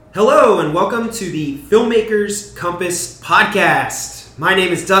Hello and welcome to the Filmmakers Compass podcast. My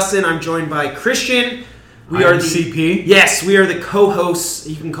name is Dustin. I'm joined by Christian. We are the CP. Yes, we are the co-hosts.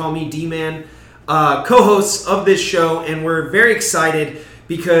 You can call me D-Man. Co-hosts of this show, and we're very excited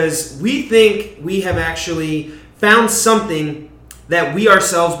because we think we have actually found something that we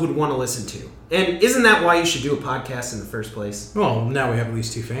ourselves would want to listen to. And isn't that why you should do a podcast in the first place? Well, now we have at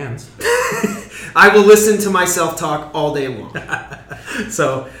least two fans. I will listen to myself talk all day long.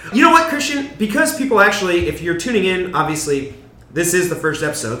 So, you know what, Christian? Because people actually, if you're tuning in, obviously, this is the first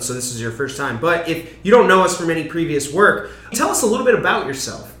episode, so this is your first time. But if you don't know us from any previous work, tell us a little bit about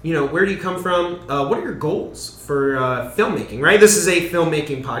yourself. You know, where do you come from? What are your goals for filmmaking, right? This is a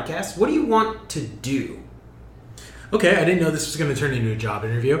filmmaking podcast. What do you want to do? Okay, I didn't know this was going to turn into a job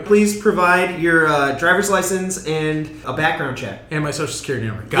interview. Please provide your driver's license and a background check. And my social security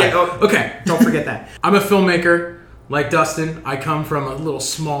number. Got it. Okay. Don't forget that. I'm a filmmaker. Like Dustin, I come from a little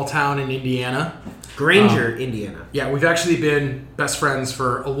small town in Indiana. Granger, Indiana. Yeah, we've actually been best friends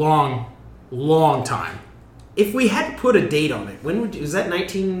for a long, long time. If we had to put a date on it, was that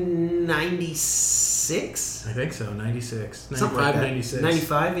 1996? I think so, 96. 95, like 96.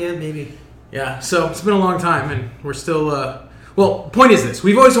 95, yeah, maybe. Yeah, so it's been a long time, and we're still, well, point is this.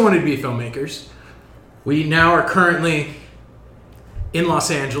 We've always wanted to be filmmakers. We now are currently in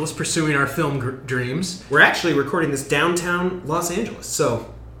Los Angeles pursuing our film dreams. We're actually recording this downtown Los Angeles,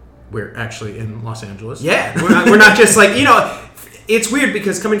 so... We're actually in Los Angeles. Yeah, we're not just like, you know, it's weird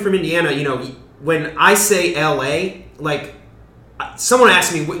because coming from Indiana, you know, when I say LA, like, someone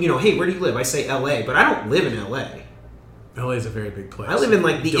asks me, you know, hey, where do you live? I say LA, but I don't live in LA. LA is a very big place. I live in,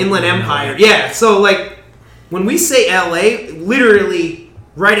 like, the Inland Empire. Yeah, so, like, when we say LA, literally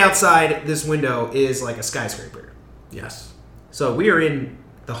right outside this window is, like, a skyscraper. Yes. So we are in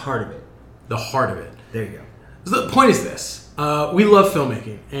the heart of it. The heart of it. There you go. So the point is this. We love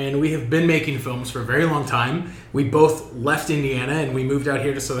filmmaking, and we have been making films for a very long time. We both left Indiana, and we moved out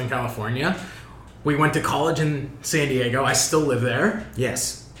here to Southern California. We went to college in San Diego. I still live there.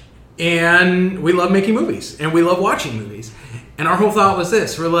 Yes. And we love making movies, and we love watching movies. And our whole thought was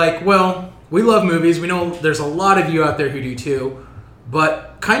this. We're like, well, we love movies. We know there's a lot of you out there who do too.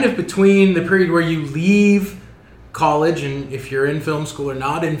 But kind of between the period where you leave college, and if you're in film school or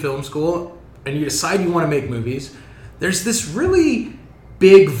not in film school, and you decide you want to make movies, there's this really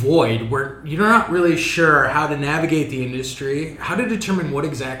big void where you're not really sure how to navigate the industry, how to determine what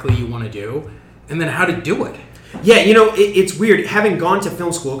exactly you want to do, and then how to do it. Yeah, you know, it's weird. Having gone to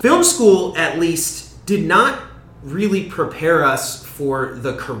film school at least did not really prepare us for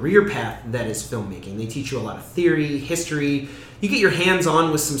the career path that is filmmaking. They teach you a lot of theory, history. You get your hands on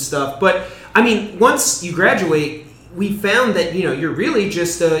with some stuff. But, I mean, once you graduate, we found that, you know, you're really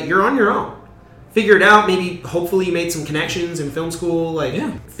just, you're on your own. Figure it out. Maybe, hopefully, you made some connections in film school.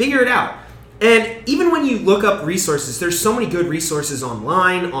 Figure it out. And even when you look up resources, there's so many good resources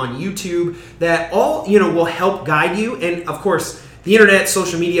online, on YouTube, that all, you know, will help guide you. And, of course, the internet,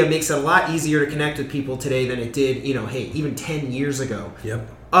 social media makes it a lot easier to connect with people today than it did, you know, hey, even 10 years ago. Yep.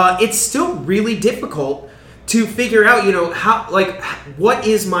 It's still really difficult to figure out, you know, how, like, what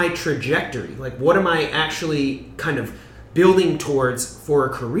is my trajectory? Like, what am I actually kind of building towards for a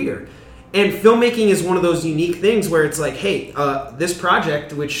career? And filmmaking is one of those unique things where it's like, hey, this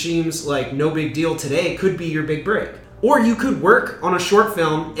project, which seems like no big deal today, could be your big break. Or you could work on a short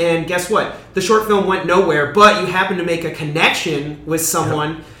film, and guess what? The short film went nowhere, but you happen to make a connection with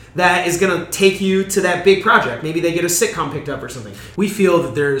someone that is going to take you to that big project. Maybe they get a sitcom picked up or something. We feel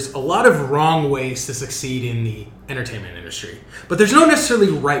that there's a lot of wrong ways to succeed in the entertainment industry, but there's no necessarily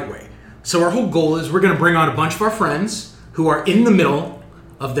right way. So our whole goal is we're going to bring on a bunch of our friends who are in the middle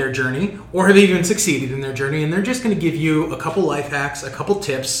of their journey or have even succeeded in their journey, and they're just going to give you a couple life hacks, a couple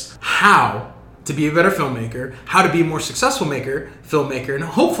tips, how to be a better filmmaker, how to be a more successful filmmaker, and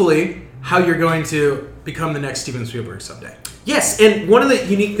hopefully how you're going to become the next Steven Spielberg someday. Yes, and one of the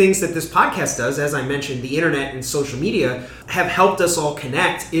unique things that this podcast does, as I mentioned, the internet and social media have helped us all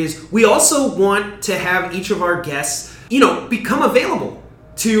connect, is we also want to have each of our guests, you know, become available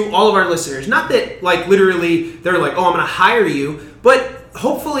to all of our listeners. Not that, like, literally they're like, oh, I'm going to hire you, but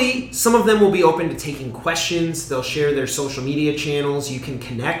hopefully some of them will be open to taking questions. They'll share their social media channels. You can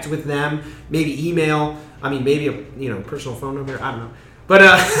connect with them, maybe email. I mean, maybe a personal phone number. I don't know. But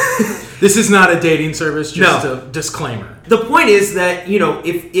this is not a dating service, just no. A disclaimer. The point is that, you know,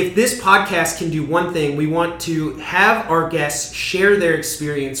 if this podcast can do one thing, we want to have our guests share their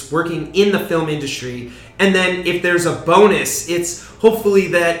experience working in the film industry. And then if there's a bonus, it's hopefully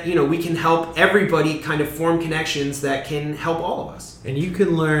that, you know, we can help everybody kind of form connections that can help all of us. And you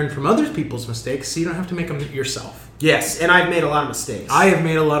can learn from other people's mistakes so you don't have to make them yourself. Yes, and I've made a lot of mistakes. I have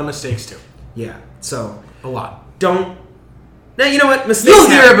made a lot of mistakes too. Yeah, so A lot. don't. Now you know what mistakes. You'll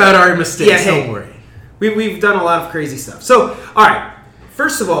hear about our mistakes. Yeah, hey, don't worry. We've done a lot of crazy stuff. So, all right.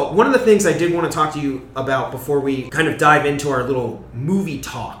 First of all, one of the things I did want to talk to you about before we kind of dive into our little movie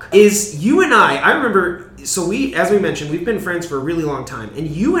talk is you and I remember, so as we mentioned, we've been friends for a really long time, and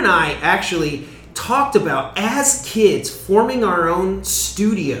you and I actually talked about, as kids, forming our own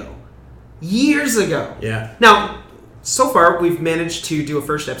studio years ago. Yeah. Now, so far, we've managed to do a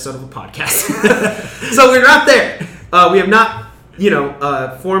first episode of a podcast. So we're not there. We have not,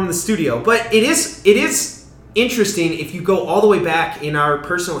 formed the studio. But it is interesting if you go all the way back in our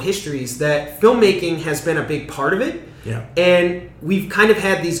personal histories that filmmaking has been a big part of it. Yeah. And we've kind of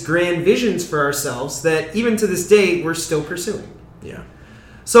had these grand visions for ourselves that even to this day we're still pursuing. Yeah.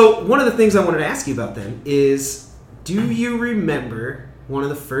 So one of the things I wanted to ask you about then is, do you remember one of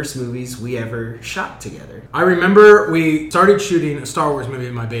the first movies we ever shot together? I remember we started shooting a Star Wars movie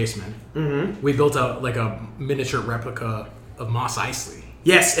in my basement. Mm-hmm. We built a miniature replica of Mos Eisley.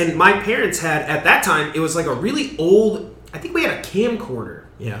 Yes, and my parents had, at that time, it was like a really old, I think we had a camcorder.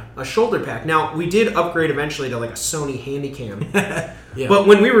 Yeah. A shoulder pack. Now, we did upgrade eventually to like a Sony Handycam. Yeah. But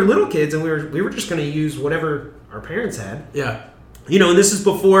when we were little kids and we were just going to use whatever our parents had. Yeah. And this is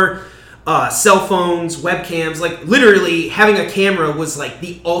before cell phones, webcams. Like, literally, having a camera was like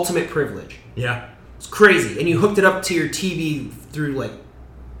the ultimate privilege. Yeah. It's crazy. And you hooked it up to your TV through like,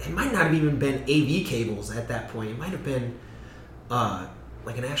 it might not have even been AV cables at that point. It might have been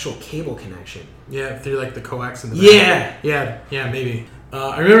like an actual cable connection. Yeah, through like the coax in the back. Yeah, maybe.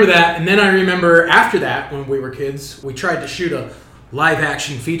 I remember that, and then I remember after that, when we were kids, we tried to shoot a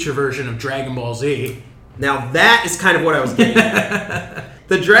live-action feature version of Dragon Ball Z. Now that is kind of what I was getting at.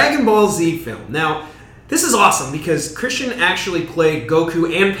 The Dragon Ball Z film. Now, this is awesome because Christian actually played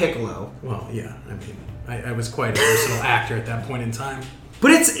Goku and Piccolo. Well, yeah, I mean, I was quite a versatile actor at that point in time.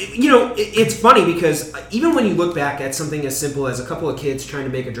 But it's funny because even when you look back at something as simple as a couple of kids trying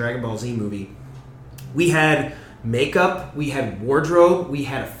to make a Dragon Ball Z movie, we had makeup, we had wardrobe, we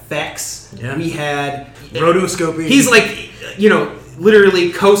had effects, we had rotoscoping. He's like,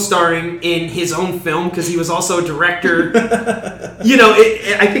 literally co-starring in his own film because he was also a director.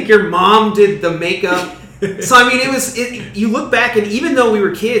 I think your mom did the makeup. So, I mean, you look back, and even though we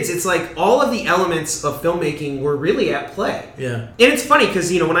were kids, it's like all of the elements of filmmaking were really at play. Yeah. And it's funny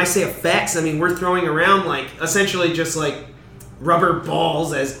because, when I say effects, I mean, we're throwing around, like, essentially just, like, rubber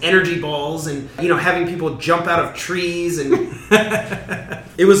balls as energy balls and, having people jump out of trees. And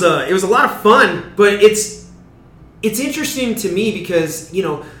it was a lot of fun, but it's interesting to me because,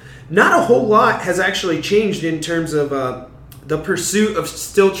 not a whole lot has actually changed in terms of the pursuit of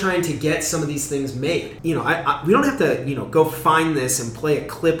still trying to get some of these things made. We don't have to, go find this and play a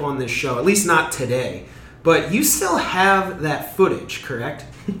clip on this show, at least not today. But you still have that footage, correct?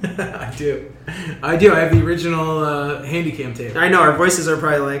 I do. I have the original Handycam tape. I know, our voices are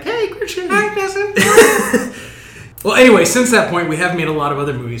probably like, hey, Christian. Hi, Justin. Well, anyway, since that point, we have made a lot of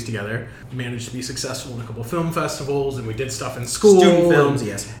other movies together. We managed to be successful in a couple film festivals, and we did stuff in school. Student films,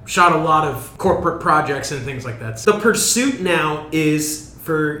 yes. Shot a lot of corporate projects and things like that. The pursuit now is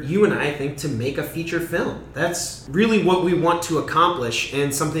for you and I think, to make a feature film. That's really what we want to accomplish,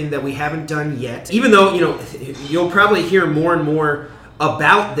 and something that we haven't done yet. Even though, you'll probably hear more and more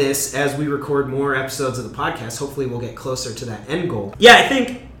about this as we record more episodes of the podcast. Hopefully we'll get closer to that end goal. Yeah, I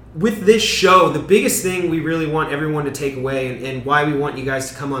think with this show, the biggest thing we really want everyone to take away, and why we want you guys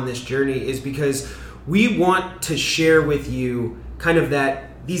to come on this journey, is because we want to share with you kind of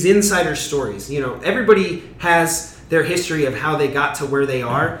these insider stories. Everybody has their history of how they got to where they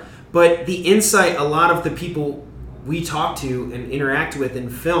are, but the insight a lot of the people we talk to and interact with in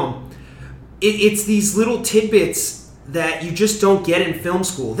film, it's these little tidbits that you just don't get in film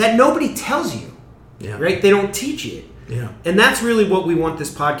school, that nobody tells you, right? They don't teach you. Yeah. And that's really what we want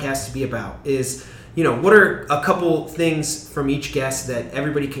this podcast to be about, is, what are a couple things from each guest that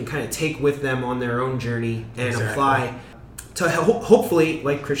everybody can kind of take with them on their own journey and apply to hopefully,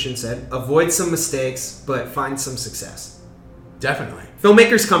 like Christian said, avoid some mistakes, but find some success. Definitely.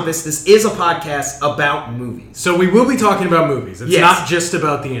 Filmmaker's Compass, this is a podcast about movies. So we will be talking about movies. It's not just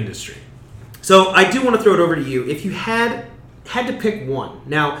about the industry. So I do want to throw it over to you. If you had to pick one.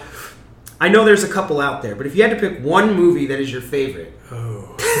 Now, I know there's a couple out there, but if you had to pick one movie that is your favorite,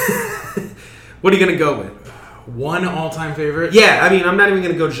 what are you going to go with? One all-time favorite? Yeah, I mean, I'm not even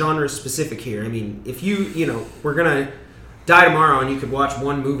going to go genre specific here. I mean, if we're going to die tomorrow and you could watch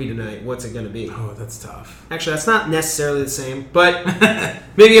one movie tonight, what's it going to be? Oh, that's tough. Actually, that's not necessarily the same, but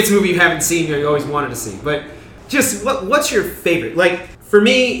maybe it's a movie you haven't seen or you always wanted to see. But just, what's your favorite? Like, For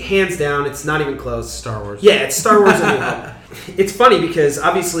me, hands down, it's not even close. Star Wars. Yeah, it's Star Wars. A New Hope. It's funny because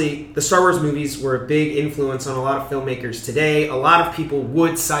obviously the Star Wars movies were a big influence on a lot of filmmakers today. A lot of people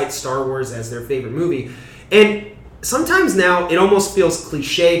would cite Star Wars as their favorite movie. And sometimes now it almost feels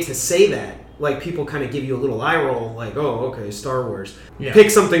cliche to say that. Like people kind of give you a little eye roll, like, oh, okay, Star Wars. Yeah. Pick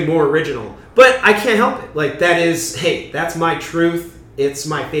something more original. But I can't help it. Like that is, hey, that's my truth. It's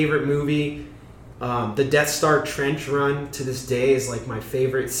my favorite movie. The Death Star trench run to this day is like my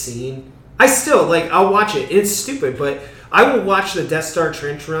favorite scene. I still, like, I'll watch it. It's stupid, but I will watch the Death Star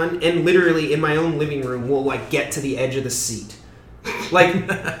trench run and literally in my own living room will, like, get to the edge of the seat. Like,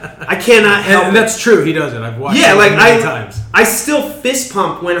 I cannot help And that's true. He does it. I've watched yeah, it like, many times. I still fist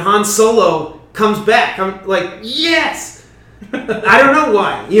pump when Han Solo comes back. I'm like, yes! I don't know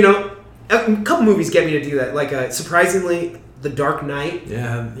why. You know, a couple movies get me to do that. Like, surprisingly, The Dark Knight.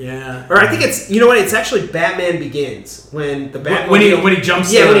 Yeah. Or I think it's, you know what, it's actually Batman Begins. When the Batman... When he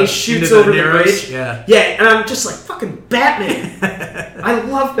jumps when he shoots over the bridge. Yeah. Yeah, and I'm just like, fucking Batman. I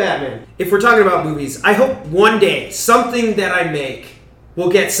love Batman. If we're talking about movies, I hope one day something that I make will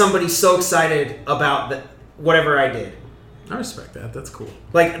get somebody so excited about whatever I did. I respect that. That's cool.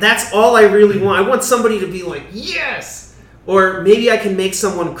 Like, that's all I really want. I want somebody to be like, yes! Or maybe I can make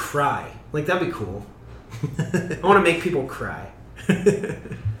someone cry. Like, that'd be cool. I want to make people cry.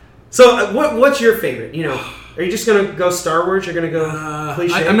 So, what's your favorite? You know, are you just going to go Star Wars? You're going to go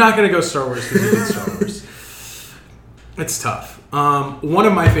cliche? I'm not going to go Star Wars because you did Star Wars. It's tough. One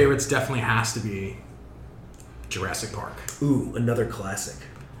of my favorites definitely has to be Jurassic Park. Ooh, another classic.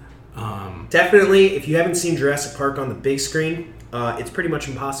 Definitely, if you haven't seen Jurassic Park on the big screen, it's pretty much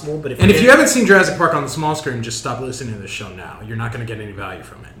impossible. But if you haven't seen Jurassic Park on the small screen, just stop listening to this show now. You're not going to get any value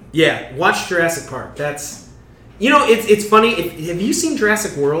from it. Yeah, watch Jurassic Park. That's, you know, it's funny. Have you seen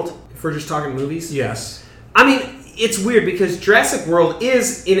Jurassic World? If we're just talking movies, Yes. I mean, it's weird because Jurassic World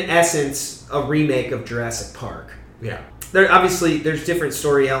is, in essence, a remake of Jurassic Park. Yeah. There's different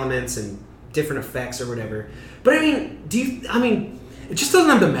story elements and different effects or whatever. But I mean, it just doesn't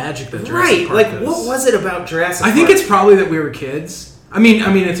have the magic that Jurassic Park does. What was it about Jurassic Park? I think it's probably that we were kids. I mean,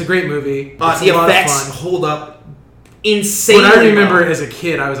 it's a great movie. It's the a lot effects of fun. hold up insanely. What I remember well. as a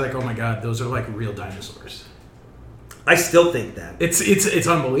kid, I was like, "Oh my god, those are like real dinosaurs." I still think that It's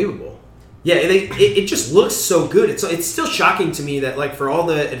unbelievable. Yeah, it just looks so good. It's still shocking to me that, like, for all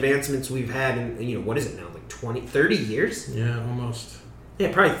the advancements we've had in, you know, what is it now, like 20, 30 years? Yeah, almost.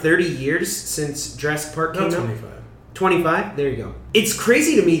 Yeah, probably 30 years since Jurassic Park came out. 25. 25? There you go. It's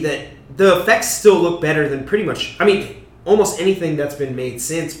crazy to me that the effects still look better than pretty much, I mean, almost anything that's been made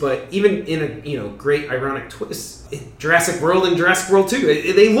since, but even in a, you know, great ironic twist, Jurassic World and Jurassic World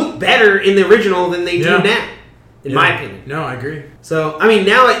 2, they look better in the original than they do now, in my opinion. No, I agree. So, I mean,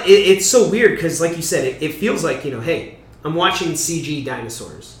 now it's so weird because, like you said, it feels like, you know, hey, I'm watching CG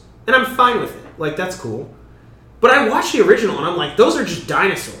dinosaurs, and I'm fine with it. Like, that's cool. But I watched the original, and I'm like, those are just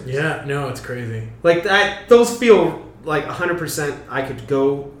dinosaurs. Yeah, no, it's crazy. Like, those feel like 100% I could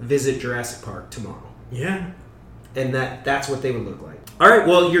go visit Jurassic Park tomorrow. Yeah. And that's what they would look like. All right,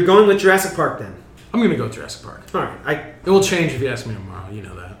 well, you're going with Jurassic Park then. I'm going to go Jurassic Park. All right. It will change if you ask me tomorrow. You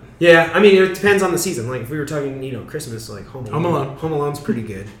know that. Yeah, I mean, it depends on the season. Like, if we were talking, you know, Christmas, like Home Alone. Home Alone's pretty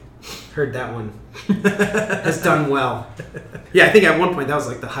good. Heard that one has done well. Yeah, I think at one point that was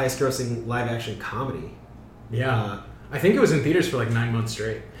like the highest grossing live action comedy. Yeah. I think it was in theaters for like 9 months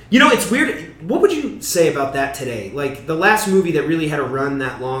straight. You know, it's weird. What would you say about that today? Like, the last movie that really had a run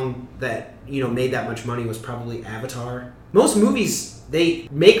that long that, you know, made that much money was probably Avatar. Most movies, they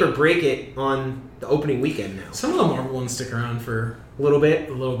make or break it on the opening weekend now. Some of the Marvel ones stick around for A little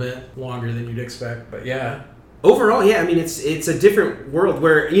bit longer than you'd expect, but yeah. Overall, yeah, I mean, it's a different world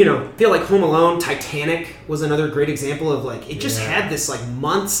where, you know, I feel like Home Alone, Titanic was another great example of, like, it just had this, like,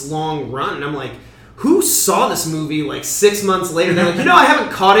 months-long run, and I'm like, who saw this movie, like, 6 months later? They're like, you know, I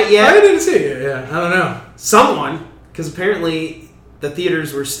haven't caught it yet. I didn't see it, yeah. I don't know. Someone, because apparently the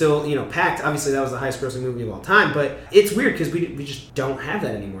theaters were still, you know, packed. Obviously, that was the highest-grossing movie of all time, but it's weird because we just don't have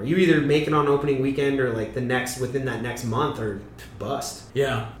that anymore. You either make it on opening weekend or, like, within that next month or bust.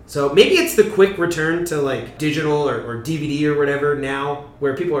 Yeah. So maybe it's the quick return to, like, digital or DVD or whatever now,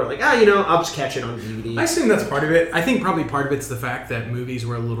 where people are like, you know, I'll just catch it on DVD. I assume that's part of it. I think probably part of it's the fact that movies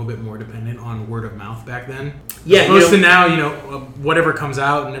were a little bit more dependent on word of mouth back then. Yeah. As opposed to now, you know, whatever comes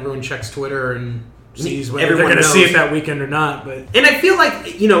out and everyone checks Twitter and sees whether they're going to see it that weekend or not. But and I feel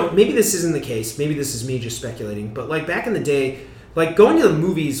like, you know, maybe this isn't the case. Maybe this is me just speculating. But, like, back in the day, like, going to the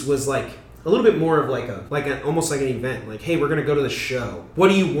movies was, like, a little bit more of almost like an event. Like, hey, we're going to go to the show. What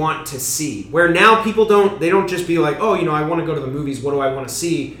do you want to see? Where now people don't just be like, oh, I want to go to the movies. What do I want to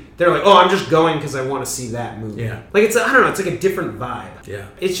see? They're like, oh, I'm just going because I want to see that movie. Yeah. Like, I don't know. It's like a different vibe. Yeah.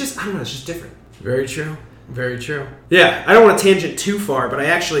 It's just, I don't know. It's just different. Very true. Very true. Yeah, I don't want to tangent too far, but I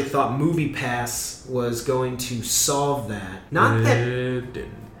actually thought MoviePass was going to solve that. Not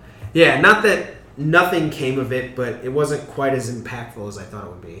that nothing came of it, but it wasn't quite as impactful as I thought it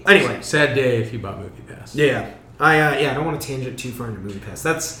would be. Anyway. Sad day if you bought MoviePass. Yeah. I don't want to tangent too far into MoviePass.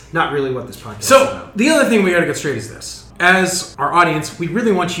 That's not really what this podcast is about. The other thing we got to get straight is this. As our audience, we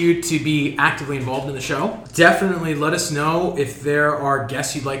really want you to be actively involved in the show. Definitely let us know if there are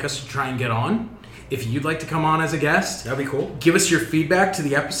guests you'd like us to try and get on. If you'd like to come on as a guest, that'd be cool. Give us your feedback to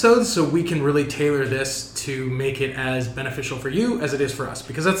the episodes so we can really tailor this to make it as beneficial for you as it is for us,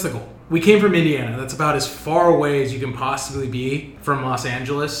 because that's the goal. We came from Indiana. That's about as far away as you can possibly be from Los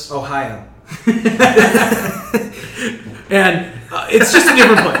Angeles. Ohio. And it's just a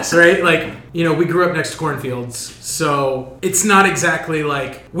different place, right? Like, we grew up next to cornfields, so it's not exactly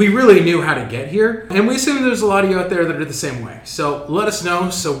like we really knew how to get here. And we assume there's a lot of you out there that are the same way. So let us know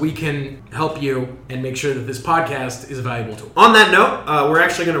so we can help you and make sure that this podcast is a valuable tool. On that note, we're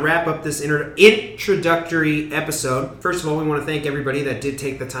actually going to wrap up this introductory episode. First of all, we want to thank everybody that did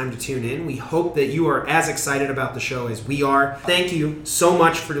take the time to tune in. We hope that you are as excited about the show as we are. Thank you so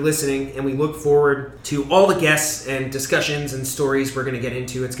much for listening, and we look forward to all the guests and discussions and stories we're going to get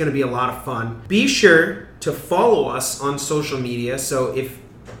into. It's going to be a lot of fun. Be sure to follow us on social media. So if,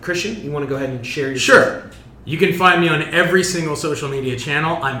 Christian, you want to go ahead and share your... Sure. You can find me on every single social media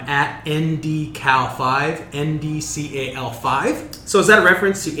channel. I'm at NDCal5, NDCAL5. So is that a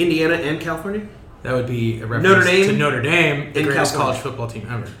reference to Indiana and California? That would be a reference to Notre Dame, the greatest college football team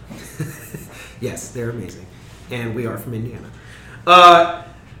ever. Yes, they're amazing. And we are from Indiana.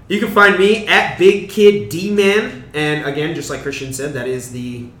 You can find me at Big Kid D-Man. And again, just like Christian said, that is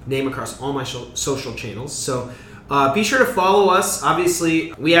the name across all my social channels. So be sure to follow us.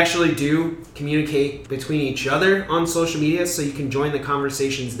 Obviously, we actually do communicate between each other on social media, so you can join the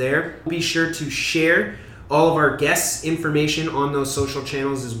conversations there. Be sure to share all of our guests' information on those social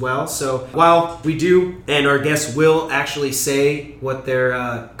channels as well. So while we do, and our guests will actually say what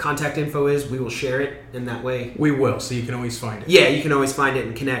their contact info is, we will share it in that way. We will, so you can always find it. Yeah, you can always find it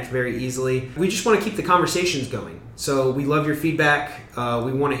and connect very easily. We just want to keep the conversations going. So we love your feedback.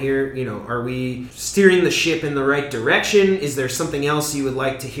 We want to hear, are we steering the ship in the right direction? Is there something else you would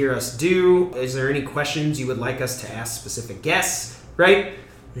like to hear us do? Is there any questions you would like us to ask specific guests, right?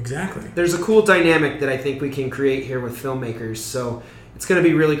 Exactly. There's a cool dynamic that I think we can create here with filmmakers, so it's going to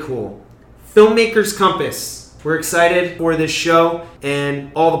be really cool. Filmmakers Compass. We're excited for this show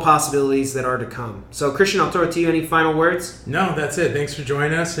and all the possibilities that are to come. So, Christian, I'll throw it to you. Any final words? No, that's it. Thanks for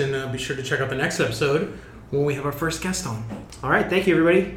joining us, and be sure to check out the next episode when we have our first guest on. All right. Thank you, everybody.